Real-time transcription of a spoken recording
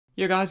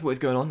Yo guys, what is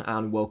going on,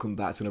 and welcome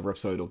back to another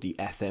episode of the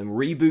FM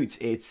Reboot.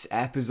 It's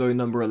episode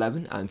number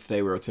 11, and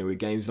today we're returning with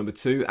games number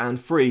 2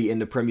 and 3 in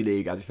the Premier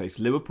League as we face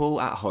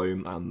Liverpool at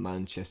home and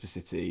Manchester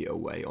City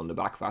away on the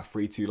back of our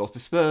 3-2 loss to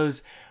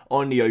Spurs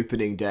on the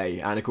opening day.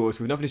 And of course,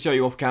 with nothing to show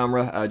you off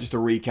camera, just a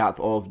recap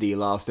of the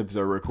last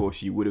episode where of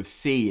course you would have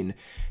seen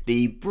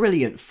the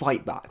brilliant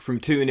fight back from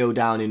 2-0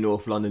 down in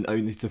North London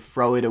only to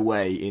throw it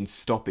away in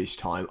stoppage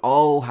time.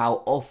 Oh,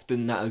 how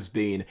often that has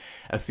been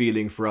a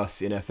feeling for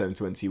us in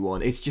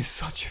FM21. It's just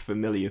such a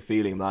familiar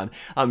feeling, man.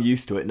 I'm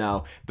used to it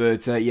now.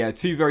 But yeah,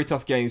 two very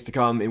tough games to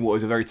come in what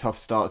was a very tough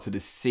start to the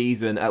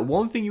season.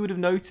 One thing you would have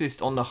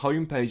noticed on the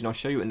homepage, and I'll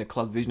show you it in the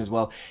club vision as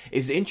well,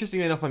 is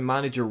interestingly enough, my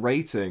manager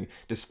rating,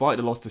 despite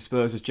the loss to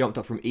Spurs, has jumped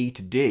up from E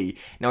to D.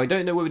 Now, I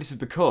don't know whether this is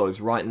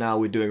because right now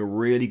we're doing a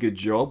really good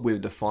job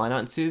with the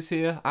finances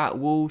here at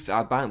Wolves.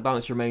 Our bank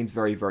balance remains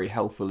very, very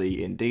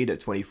healthily indeed at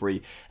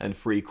 23 and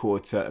three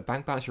quarter.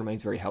 Bank balance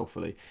remains very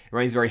healthily. It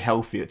remains very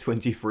healthy at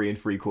 23 and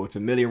three quarter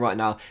million right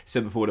now.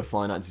 Said before, the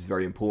finance is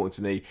very important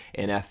to me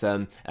in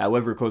FM.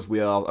 Whether because we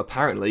are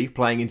apparently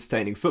playing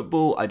entertaining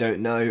football, I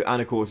don't know.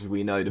 And of course, as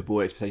we know, the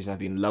board expectations have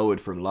been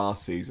lowered from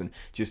last season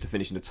just to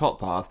finish in the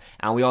top half.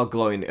 And we are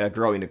growing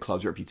the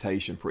club's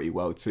reputation pretty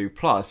well too.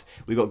 Plus,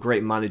 we've got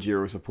great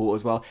managerial support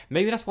as well.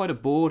 Maybe that's why the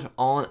board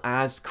aren't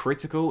as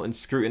critical and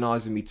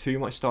scrutinising me too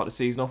much to start the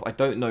season off. I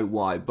don't know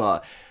why,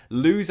 but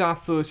lose our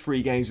first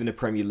 3 games in the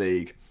Premier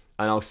League,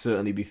 and I'll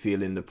certainly be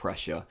feeling the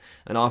pressure.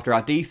 And after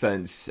our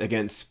defence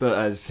against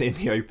Spurs in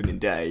the opening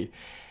day,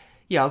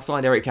 yeah, I've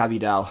signed Eric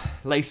Abidal.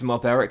 Lace him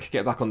up, Eric.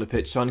 Get back on the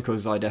pitch, son,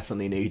 because I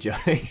definitely need you.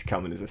 He's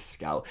coming as a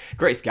scout.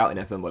 Great scout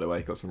in FM, by the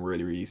way. Got some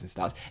really, really decent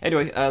stats.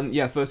 Anyway,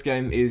 yeah, first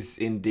game is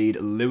indeed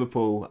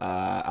Liverpool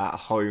at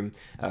home.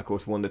 Of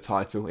course, won the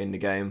title in the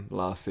game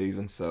last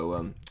season.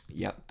 So,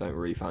 yeah, don't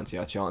really fancy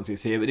our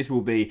chances here. But this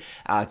will be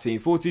our team.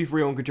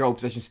 4-2-3 on control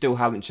possession. Still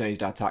haven't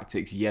changed our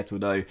tactics yet,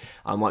 although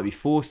I might be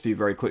forced to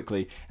very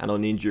quickly. And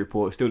on the injury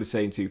report, still the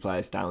same 2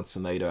 players down,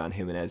 Semedo and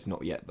Jimenez,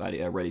 not yet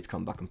ready to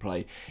come back and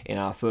play in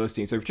our first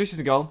team. So Patricia's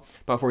a goal,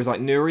 but for his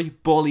like Nuri,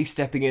 Bolly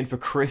stepping in for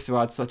Chris, who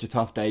had such a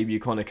tough debut,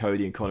 Connor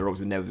Cody and Connor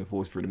Roberts with Nevers and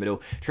Force through the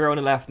middle, Trey on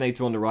the left,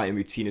 Nato on the right, and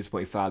Moutinho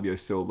supporting Fabio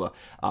Silva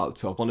out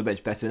top. On the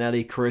bench,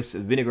 Bettinelli, Chris,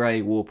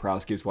 Vinagre,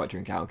 Ward-Prowse, Gibbs, White,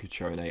 Drink out, and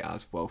Cutrone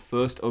as well.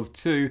 First of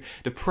 2,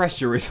 the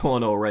pressure is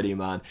on already,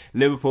 man.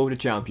 Liverpool, the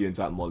champions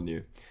at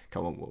Molineux.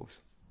 Come on, Wolves.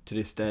 To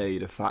this day,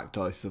 the fact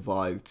I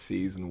survived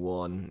Season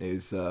 1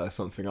 is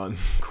something I'm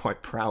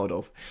quite proud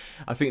of.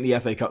 I think the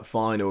FA Cup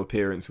final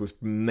appearance was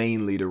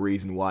mainly the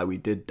reason why we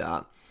did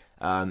that.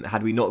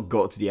 Had we not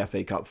got to the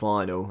FA Cup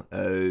final,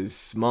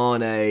 as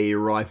Mane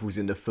rifles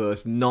in the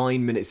first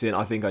 9 minutes in,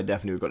 I think I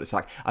definitely would have got the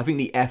sack. I think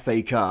the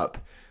FA Cup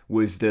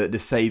was the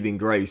saving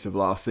grace of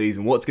last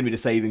season. What's going to be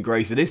the saving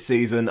grace of this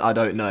season? I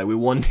don't know. We're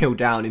 1-0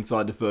 down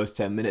inside the first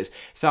 10 minutes.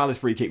 Salah's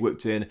free kick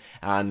whipped in,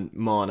 and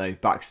Mane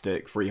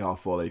backstick, free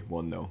half volley,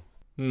 1-0.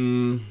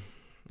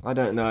 I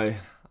don't know.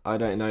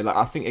 Like,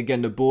 I think,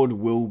 again, the board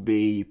will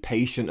be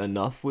patient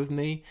enough with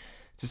me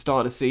to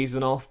start the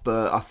season off,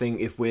 but I think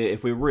if we're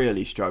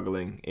really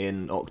struggling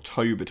in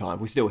October time,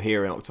 if we're still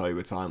here in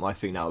October time, I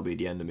think that will be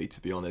the end of me,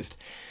 to be honest.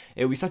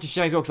 It would be such a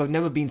shame as well, because I've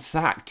never been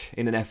sacked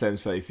in an FM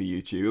save for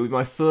YouTube. It was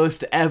my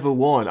first ever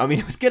one. I mean,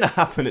 it was going to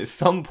happen at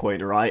some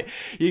point, right?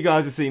 You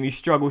guys have seen me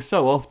struggle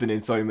so often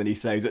in so many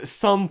saves. At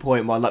some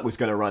point, my luck was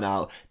going to run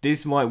out.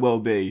 This might well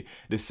be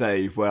the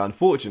save where,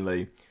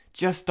 unfortunately,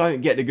 just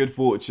don't get the good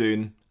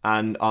fortune,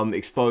 and I'm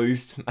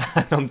exposed,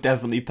 and I'm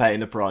definitely paying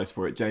the price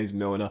for it. James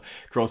Milner,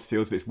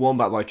 crossfields, but it's won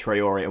back by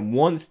Traore, and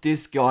once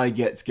this guy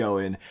gets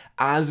going,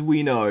 as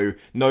we know,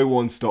 no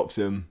one stops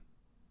him.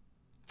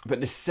 But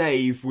the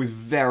save was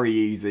very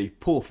easy.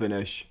 Poor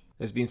finish.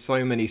 There's been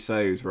so many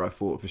saves where I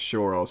thought for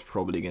sure I was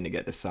probably going to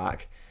get the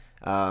sack.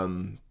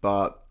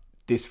 But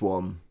this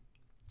one...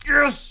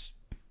 Yes!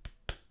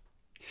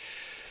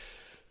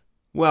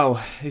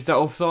 Well, is that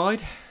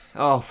offside?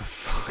 Oh, for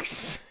fuck's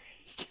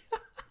sake.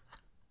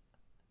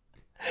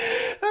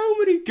 How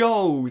many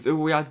goals have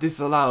we had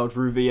disallowed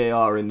through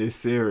VAR in this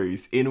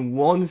series? In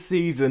 1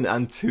 season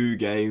and 2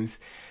 games.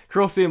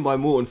 Cross in by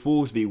Morten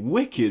Forsby.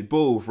 Wicked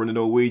ball for the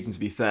Norwegian, to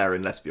be fair.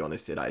 And let's be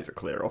honest, that is a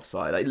clear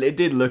offside. It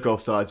did look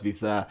offside, to be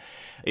fair,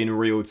 in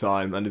real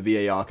time. And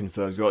the VAR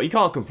confirms well. You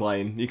can't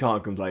complain. You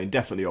can't complain.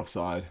 Definitely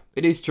offside.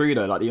 It is true,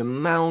 though. Like, the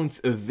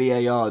amount of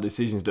VAR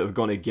decisions that have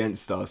gone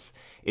against us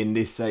in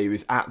this save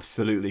is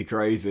absolutely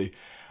crazy.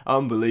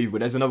 Unbelievable.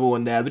 There's another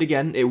one there, but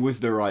again, it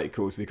was the right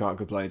call, so we can't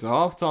complain. So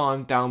half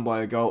time, down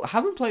by a goal. I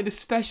haven't played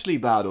especially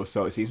bad or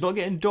so, it seems. Not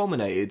getting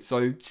dominated,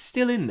 so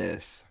still in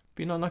this.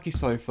 Been unlucky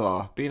so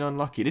far. Been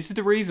unlucky. This is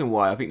the reason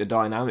why I think the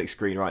dynamic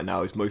screen right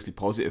now is mostly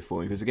positive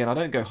for me. Because again, I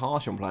don't go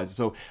harsh on players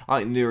at all. I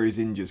think Nuri's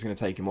injured. It's going to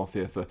take him off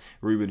here for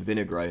Ruben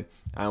Vinagre.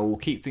 And we'll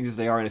keep things as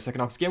they are in a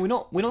second half. Because again,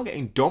 we're not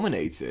getting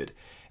dominated.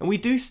 And we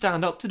do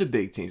stand up to the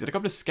big teams. Had a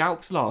couple of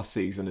scalps last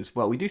season as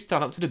well. We do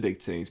stand up to the big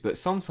teams. But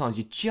sometimes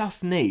you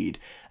just need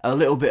a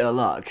little bit of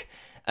luck.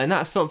 And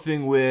that's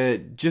something we're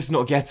just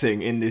not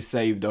getting in this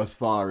save thus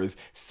far, as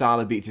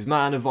Salah beats his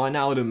man and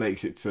Wijnaldum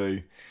makes it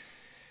 2.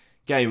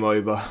 Game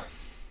over.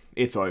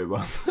 It's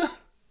over.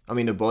 I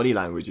mean, the body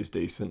language is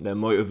decent. They're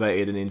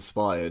motivated and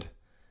inspired,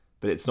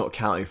 but it's not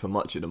counting for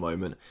much at the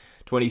moment.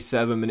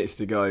 27 minutes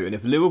to go, and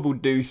if Liverpool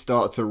do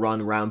start to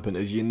run rampant,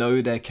 as you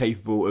know they're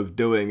capable of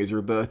doing, as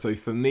Roberto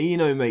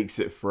Firmino makes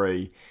it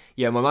 3.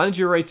 Yeah, my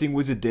manager rating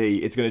was a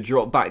D. It's going to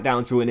drop back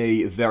down to an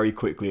E very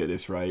quickly at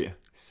this rate.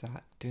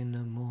 Sacked in the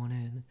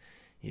morning.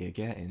 You're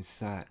getting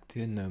sacked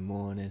in the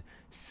morning.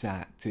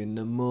 Sacked in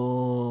the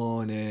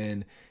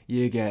morning.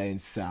 You're getting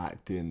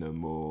sacked in the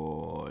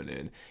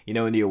morning. You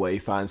know when the away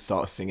fans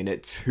start singing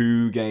it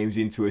 2 games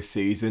into a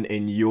season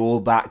in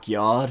your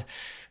backyard?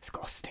 It's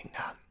got to sting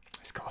that.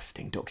 It's got to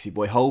sting, Doxy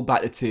boy. Hold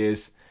back the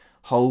tears.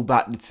 Hold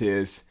back the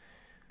tears.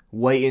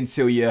 Wait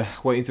until you're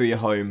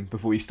home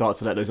before you start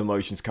to let those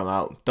emotions come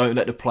out. Don't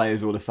let the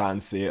players or the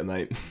fans see it,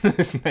 mate.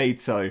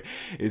 NATO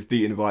is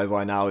beaten by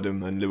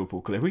Wijnaldum and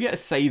Liverpool clear. We get a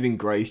saving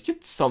grace.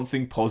 Just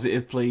something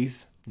positive,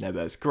 please.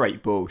 Neves,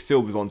 great ball.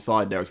 Silva's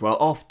onside there as well.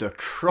 Off the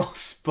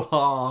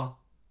crossbar.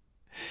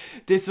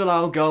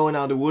 Disallowed goal and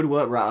now the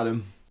woodwork rattled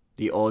him.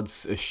 The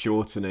odds are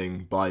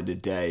shortening by the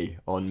day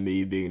on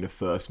me being the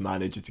first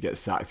manager to get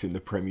sacked in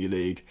the Premier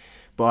League.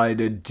 By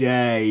the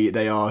day,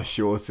 they are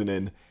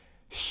shortening.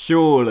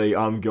 Surely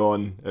I'm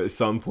gone at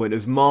some point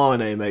as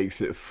Mane makes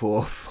it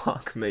 4.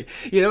 Fuck me.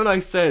 You know what I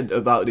said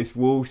about this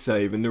wall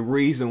save, and the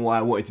reason why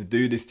I wanted to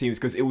do this team is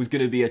because it was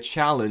going to be a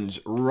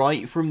challenge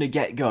right from the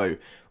get-go.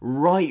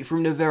 Right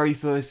from the very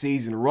first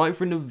season. Right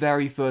from the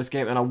very first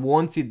game. And I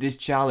wanted this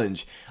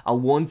challenge. I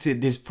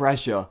wanted this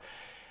pressure.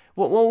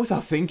 What was I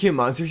thinking,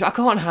 man? Seriously, I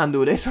can't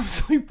handle this. I'm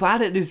so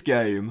bad at this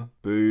game.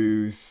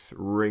 Boos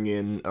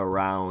ringing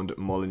around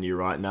Molineux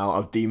right now.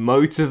 I've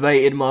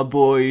demotivated my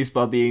boys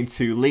by being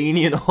too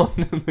lenient on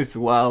them as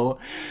well.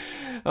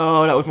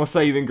 Oh, that was my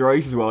saving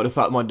grace as well. The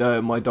fact my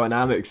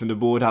dynamics and the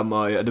board had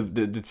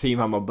the team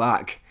had my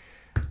back.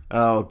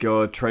 Oh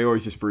god,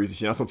 Traore's just bruised.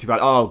 That's not too bad.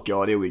 Oh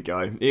god, here we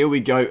go. Here we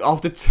go.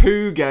 After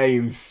 2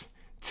 games,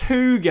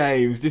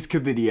 this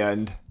could be the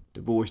end. The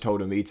board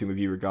told a meeting with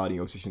you regarding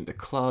your position at the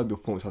club. Your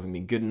performance hasn't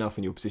been good enough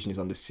and your position is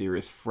under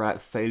serious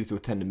threat. Failure to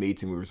attend the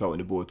meeting will result in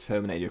the board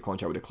terminating your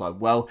contract with the club.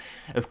 Well,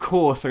 of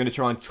course, I'm going to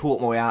try and talk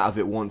my way out of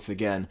it once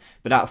again.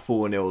 But that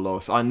 4-0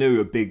 loss, I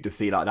knew a big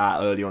defeat like that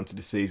early on to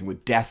the season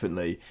would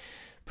definitely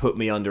put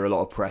me under a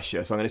lot of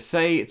pressure. So I'm going to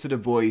say to the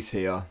boys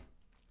here,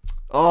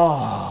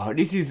 oh,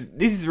 this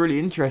is really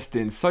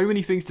interesting. So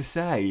many things to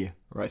say.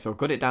 Right, so I've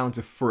got it down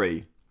to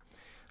 3.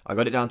 I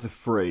got it down to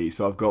 3,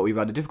 so we've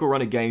had a difficult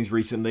run of games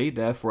recently,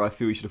 therefore I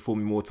feel we should afford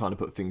me more time to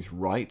put things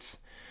right.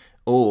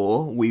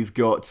 Or we've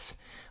got,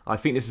 I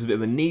think this is a bit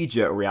of a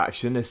knee-jerk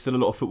reaction, there's still a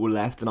lot of football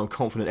left and I'm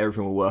confident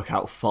everything will work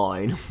out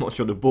fine. I'm not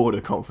sure the board are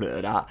confident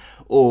of that.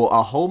 Or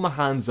I'll hold my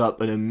hands up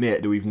and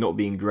admit that we've not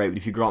been great, but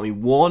if you grant me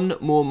 1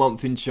 more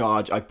month in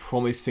charge, I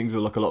promise things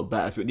will look a lot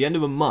better. So at the end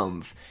of a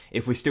month,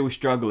 if we're still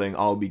struggling,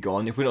 I'll be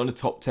gone. If we're not in the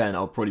top 10,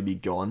 I'll probably be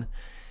gone.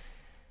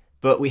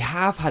 But we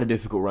have had a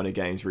difficult run of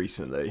games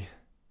recently.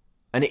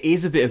 And it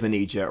is a bit of a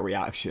knee-jerk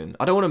reaction.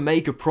 I don't want to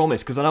make a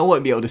promise because I know I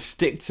won't be able to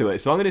stick to it.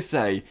 So I'm going to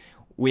say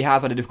we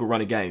have had a difficult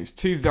run of games.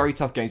 2 very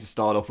tough games to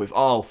start off with.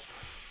 Oh,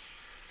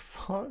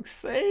 fuck's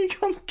sake,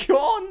 I'm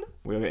gone.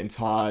 We're getting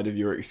tired of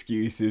your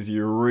excuses.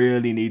 You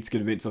really need to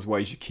convince us why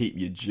you should keep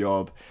your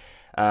job.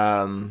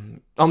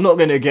 I'm not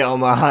going to get on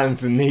my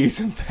hands and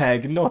knees and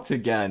beg. Not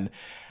again.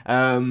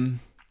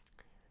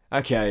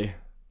 Okay,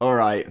 all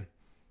right.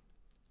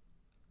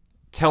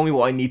 Tell me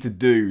what I need to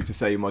do to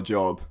save my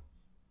job.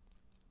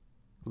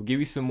 We'll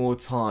give you some more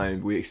time.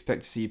 We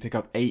expect to see you pick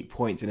up 8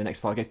 points in the next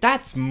 5 games.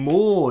 That's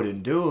more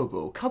than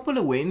doable. Couple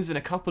of wins and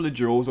a couple of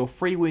draws, or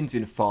 3 wins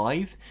in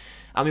 5.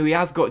 I mean, we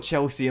have got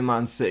Chelsea and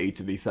Man City,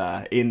 to be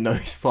fair, in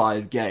those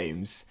 5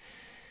 games.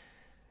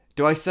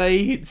 Do I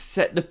say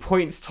set the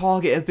points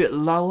target a bit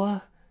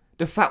lower?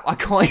 The fact I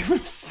can't even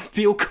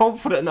feel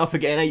confident enough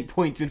of getting 8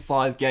 points in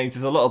 5 games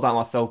says a lot about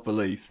my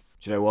self-belief.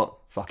 Do you know what?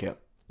 Fuck it.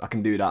 I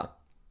can do that.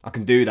 I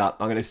can do that.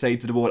 I'm going to say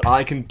to the board,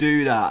 I can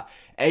do that.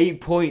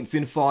 8 points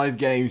in 5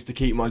 games to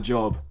keep my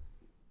job.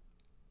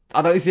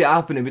 I don't see it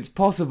happening, but it's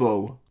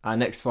possible. Our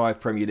next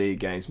 5 Premier League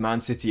games. Man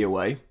City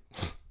away.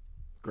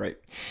 Great.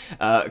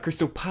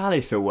 Crystal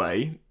Palace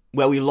away,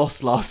 where we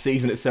lost last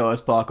season at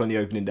Selhurst Park on the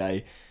opening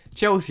day.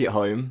 Chelsea at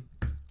home.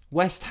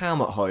 West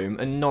Ham at home.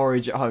 And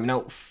Norwich at home.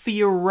 Now,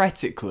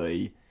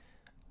 theoretically,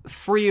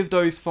 3 of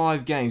those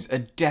 5 games are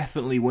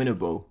definitely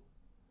winnable.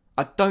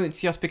 I don't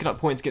see us picking up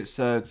points against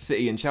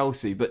City and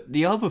Chelsea, but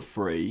the other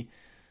 3,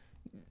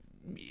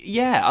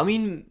 yeah, I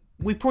mean,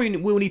 we probably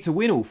will need to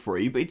win all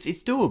 3, but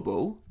it's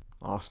doable.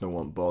 Arsenal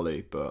want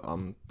Bolly, but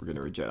I'm going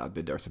to reject that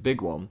bid there. It's a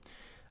big one,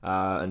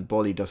 and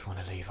Bolly does want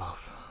to leave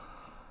off.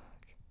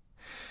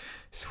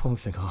 It's one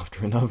thing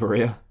after another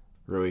here.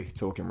 Rui,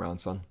 talking round,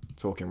 son.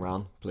 Talking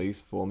round,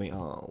 please, for me.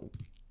 Oh,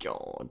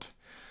 God.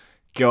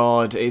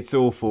 God, it's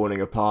all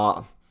falling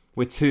apart.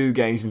 We're 2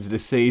 games into the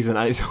season,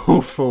 and it's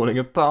all falling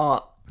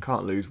apart.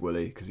 Can't lose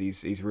Willie because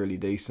he's really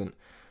decent.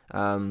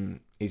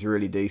 He's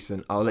really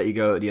decent. I'll let you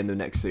go at the end of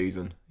next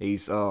season.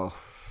 He's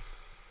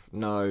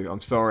No,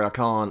 I'm sorry, I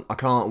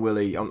can't,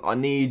 Willie. I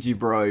need you,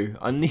 bro.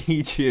 I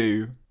need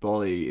you.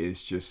 Bolly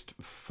is just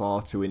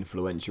far too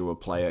influential a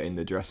player in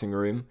the dressing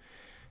room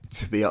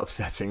to be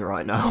upsetting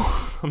right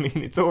now. I mean,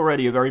 it's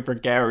already a very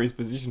precarious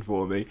position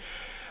for me.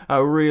 I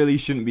really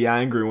shouldn't be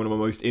angry with one of my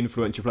most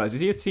influential players.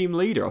 Is he a team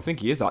leader? I think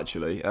he is,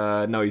 actually.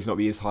 No, he's not,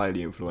 but he is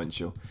highly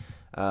influential.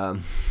 I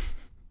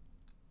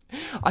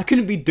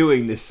couldn't be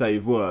doing this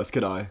save worse,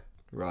 could I?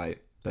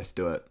 Right, let's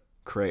do it.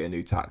 Create a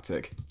new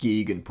tactic.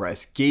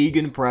 Gegenpress.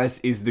 Gegenpress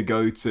is the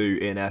go-to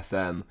in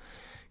FM.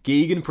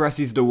 Gegenpress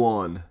is the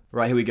one.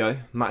 Right, here we go.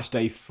 Match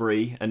day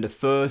 3, and the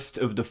first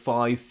of the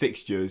 5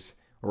 fixtures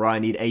where I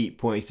need 8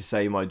 points to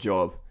save my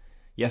job.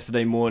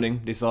 Yesterday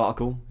morning, this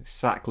article,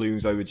 sack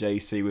looms over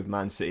JC with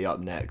Man City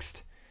up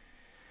next.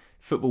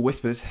 Football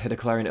Whispers are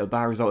declaring that a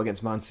bad result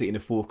against Man City in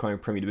the forthcoming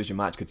Premier Division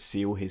match could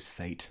seal his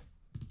fate.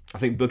 I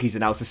think bookies are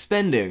now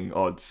suspending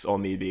odds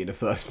on me being the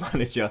first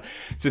manager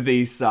to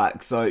be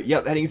sacked. So,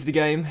 yep, heading into the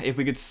game, if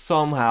we could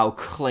somehow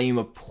claim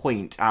a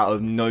point out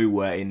of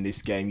nowhere in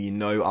this game, you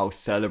know I'll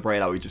celebrate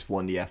that we just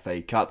won the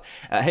FA Cup.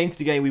 Heading into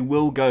the game, we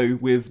will go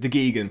with the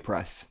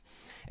Gegenpress.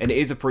 And it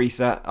is a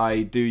preset.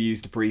 I do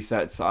use the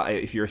presets.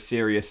 If you're a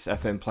serious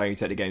FM player, you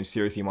take the game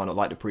seriously, you might not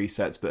like the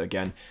presets, but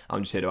again,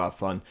 I'm just here to have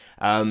fun.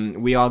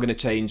 We are going to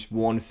change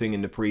one thing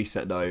in the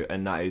preset though,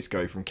 and that is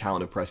go from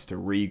counter press to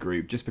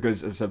regroup. Just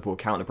because, as I said before,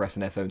 counter press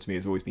in FM to me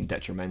has always been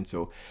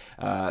detrimental.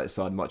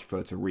 So I'd much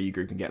prefer to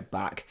regroup and get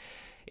back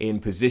in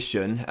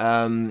position.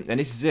 And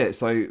this is it.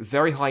 So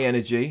very high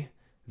energy,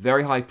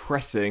 very high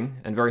pressing,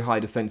 and very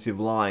high defensive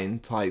line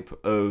type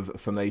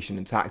of formation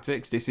and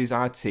tactics. This is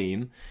our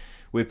team,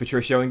 with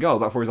Patricio in goal.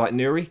 Back four is like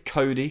Nuri,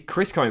 Cody,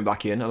 Chris coming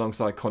back in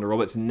alongside Connor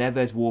Roberts,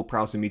 Neves,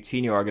 Ward-Prowse and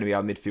Moutinho are going to be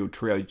our midfield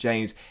trio.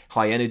 James,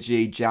 high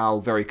energy, Jao,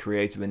 very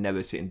creative and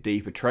Neves sitting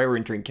deep. Traore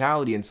and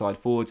Trincao, the inside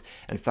forwards,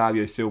 and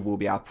Fabio Silva will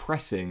be our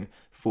pressing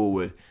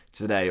forward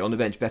today. On the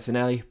bench,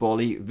 Bettinelli,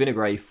 Bolly,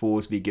 Vinagre,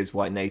 Forsby, Gibbs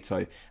White,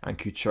 Nato, and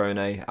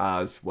Cutrone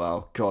as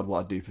well. God, what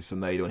I'd do for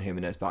Semedo and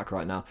Jimenez back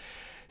right now.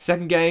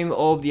 Second game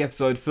of the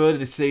episode, third of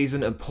the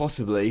season, and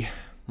possibly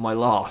my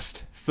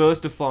last.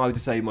 First of 5 to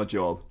save my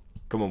job.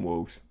 Come on,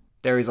 Wolves.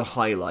 There is a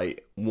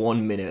highlight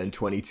 1 minute and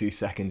 22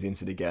 seconds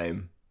into the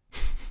game.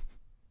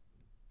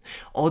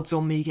 Odds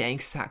on me getting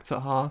sacked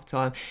at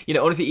half-time. You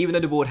know, honestly, even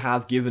though the board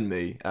have given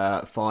me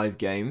 5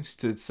 games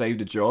to save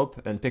the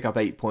job and pick up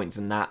 8 points,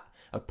 and that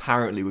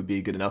apparently would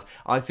be good enough.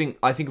 I think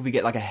if we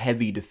get like a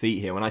heavy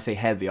defeat here, when I say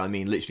heavy, I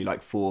mean literally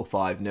like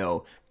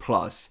 4-5-0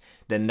 plus,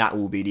 then that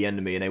will be the end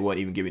of me and they won't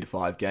even give me the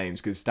 5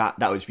 games, because that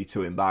would just be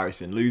too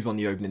embarrassing. Lose on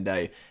the opening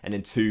day and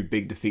then 2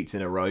 big defeats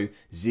in a row,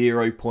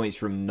 0 points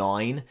from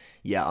 9.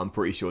 Yeah, I'm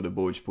pretty sure the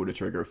board just pulled the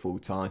trigger at full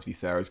time, to be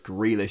fair, as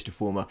Grealish, the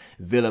former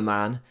Villa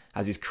man,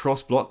 has his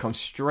cross block, comes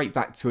straight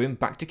back to him,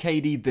 back to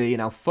KDB, and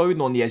now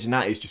Foden on the edge, and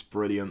that is just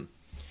brilliant.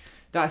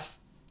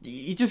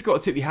 You just got to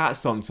tip your hat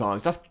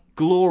sometimes. That's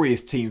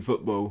glorious team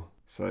football.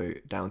 So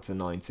down to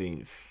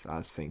 19th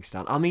as things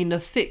stand. I mean, the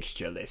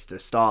fixture list to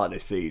start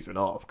this season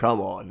off, come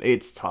on,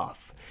 it's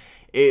tough.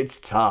 It's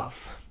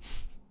tough.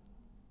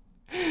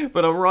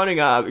 But I'm running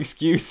out of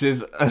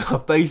excuses and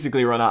I've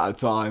basically run out of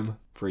time.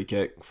 Free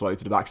kick, flow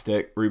to the back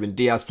stick. Ruben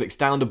Diaz flicks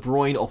down De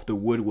Bruyne off the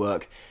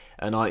woodwork.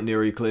 And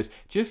Nuri clears.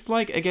 Just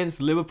like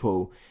against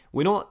Liverpool,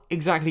 we're not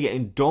exactly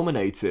getting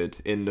dominated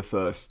in the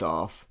first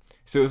half.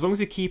 So as long as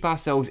we keep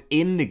ourselves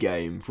in the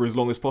game for as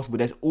long as possible,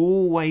 there's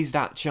always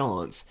that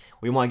chance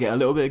we might get a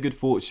little bit of good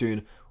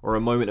fortune or a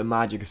moment of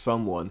magic of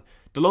someone.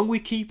 The longer we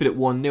keep it at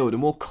 1-0, the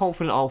more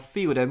confident I'll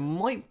feel there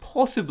might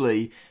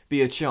possibly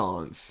be a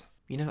chance.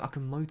 You know, I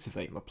can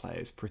motivate my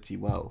players pretty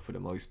well for the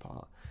most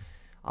part.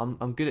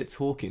 I'm good at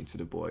talking to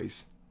the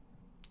boys.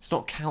 It's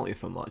not counted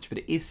for much, but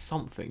it is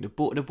something. The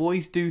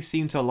boys do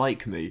seem to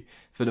like me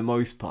for the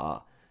most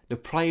part. The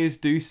players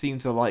do seem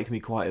to like me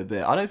quite a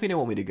bit. I don't think they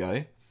want me to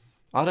go.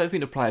 I don't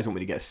think the players want me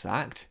to get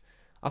sacked.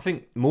 I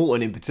think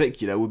Morton in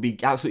particular would be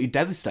absolutely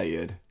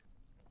devastated.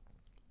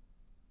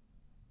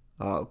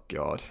 Oh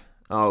God.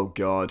 Oh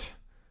God.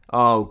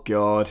 Oh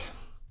God.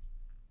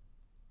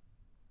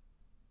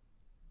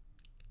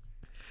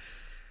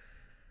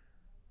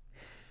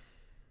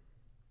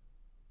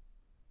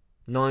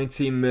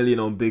 $19 million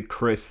on Big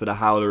Chris for the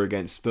howler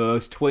against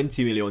Spurs,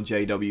 20 million on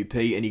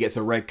JWP, and he gets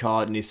a red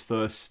card in his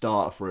first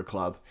start for a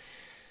club.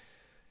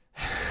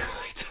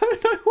 I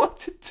don't know what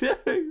to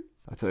do.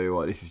 I tell you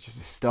what, this is just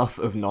the stuff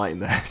of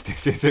nightmares.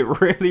 This is, it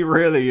really,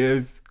 really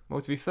is.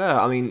 Well, to be fair,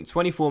 I mean,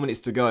 24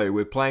 minutes to go.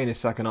 We're playing the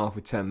second half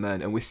with 10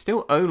 men, and we're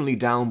still only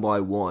down by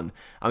 1.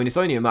 I mean, it's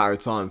only a matter of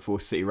time before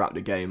City wrap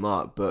the game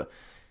up, but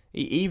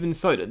even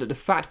so, the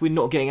fact we're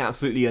not getting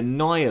absolutely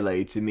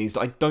annihilated means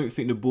that I don't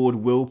think the board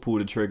will pull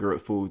the trigger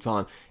at full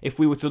time. If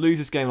we were to lose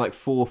this game like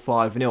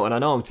 4-5-0, and I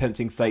know I'm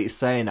tempting fate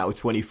saying that with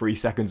 23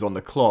 seconds on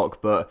the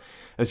clock, but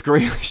as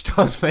Grealish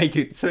does make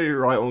it 2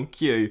 right on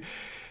cue.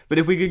 But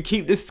if we can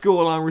keep this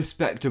scoreline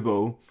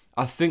respectable,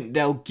 I think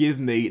they'll give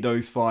me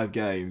those 5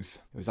 games.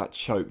 It was that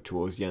choke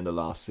towards the end of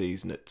last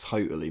season that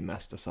totally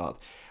messed us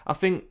up. I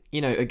think,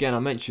 you know, again, I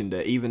mentioned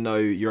it, even though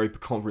Europa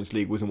Conference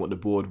League wasn't what the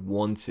board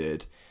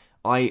wanted,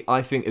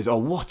 I think as, oh,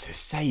 what a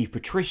save,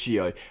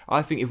 Patricio.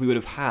 I think if we would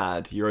have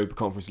had Europa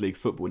Conference League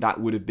football,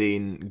 that would have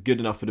been good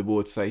enough for the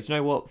board to say, do you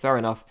know what, fair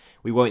enough,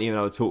 we won't even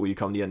have a talk with you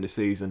come the end of the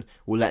season,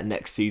 we'll let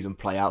next season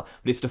play out.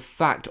 But it's the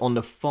fact on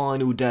the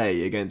final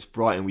day against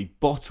Brighton, we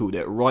bottled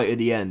it right at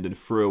the end and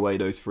threw away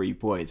those 3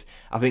 points.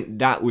 I think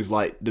that was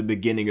like the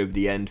beginning of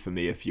the end for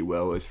me, if you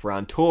will, as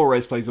Ferran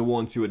Torres plays a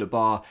 1-2 at the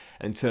bar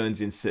and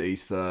turns in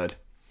City's third.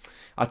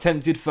 I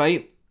tempted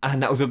fate,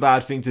 and that was a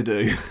bad thing to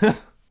do.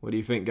 What do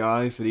you think,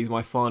 guys? Are these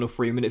my final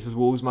 3 minutes as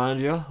Wolves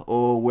manager?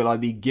 Or will I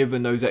be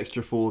given those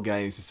extra 4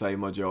 games to save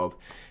my job?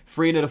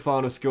 3-0 the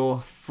final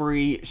score,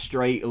 3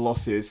 straight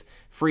losses,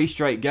 3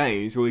 straight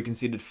games where we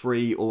conceded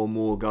 3 or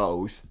more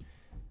goals.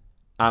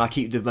 And I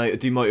keep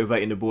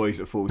demotivating the boys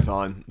at full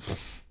time.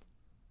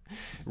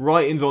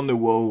 Writing's on the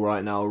wall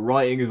right now.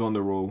 Writing is on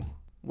the wall.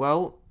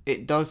 Well,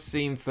 it does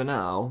seem for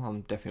now,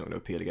 I'm definitely not going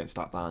to appeal against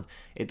that ban.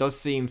 It does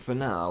seem for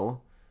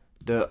now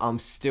that I'm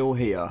still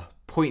here.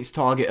 Points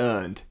target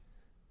earned.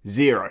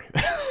 0.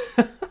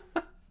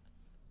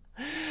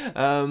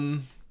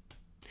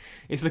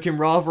 It's looking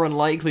rather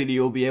unlikely that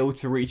you'll be able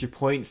to reach your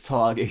points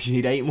target if you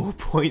need 8 more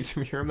points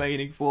from your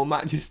remaining 4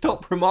 matches.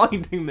 Stop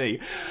reminding me.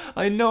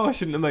 I know I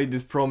shouldn't have made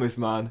this promise,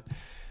 man.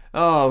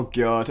 Oh,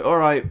 God.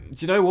 Alright,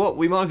 do you know what?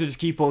 We might as well just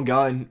keep on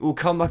going. We'll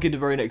come back in the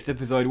very next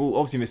episode. We'll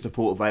obviously miss the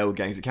Port Vale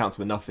games. It counts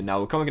for nothing now.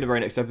 We'll come back in the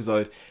very next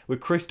episode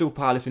with Crystal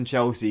Palace and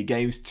Chelsea.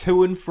 Games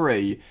 2 and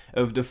 3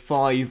 of the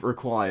 5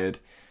 required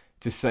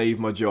to save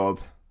my job,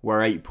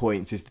 where 8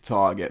 points is the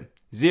target.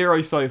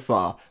 0 so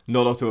far.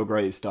 Not off to a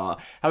great start.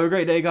 Have a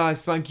great day,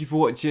 guys. Thank you for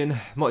watching.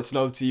 Much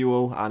love to you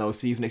all. And I'll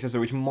see you for the next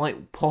episode, which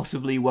might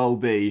possibly well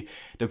be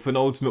the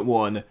penultimate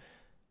one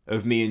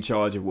of me in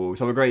charge of Wolves.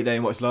 Have a great day.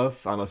 Much love.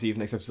 And I'll see you for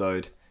the next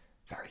episode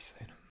very soon.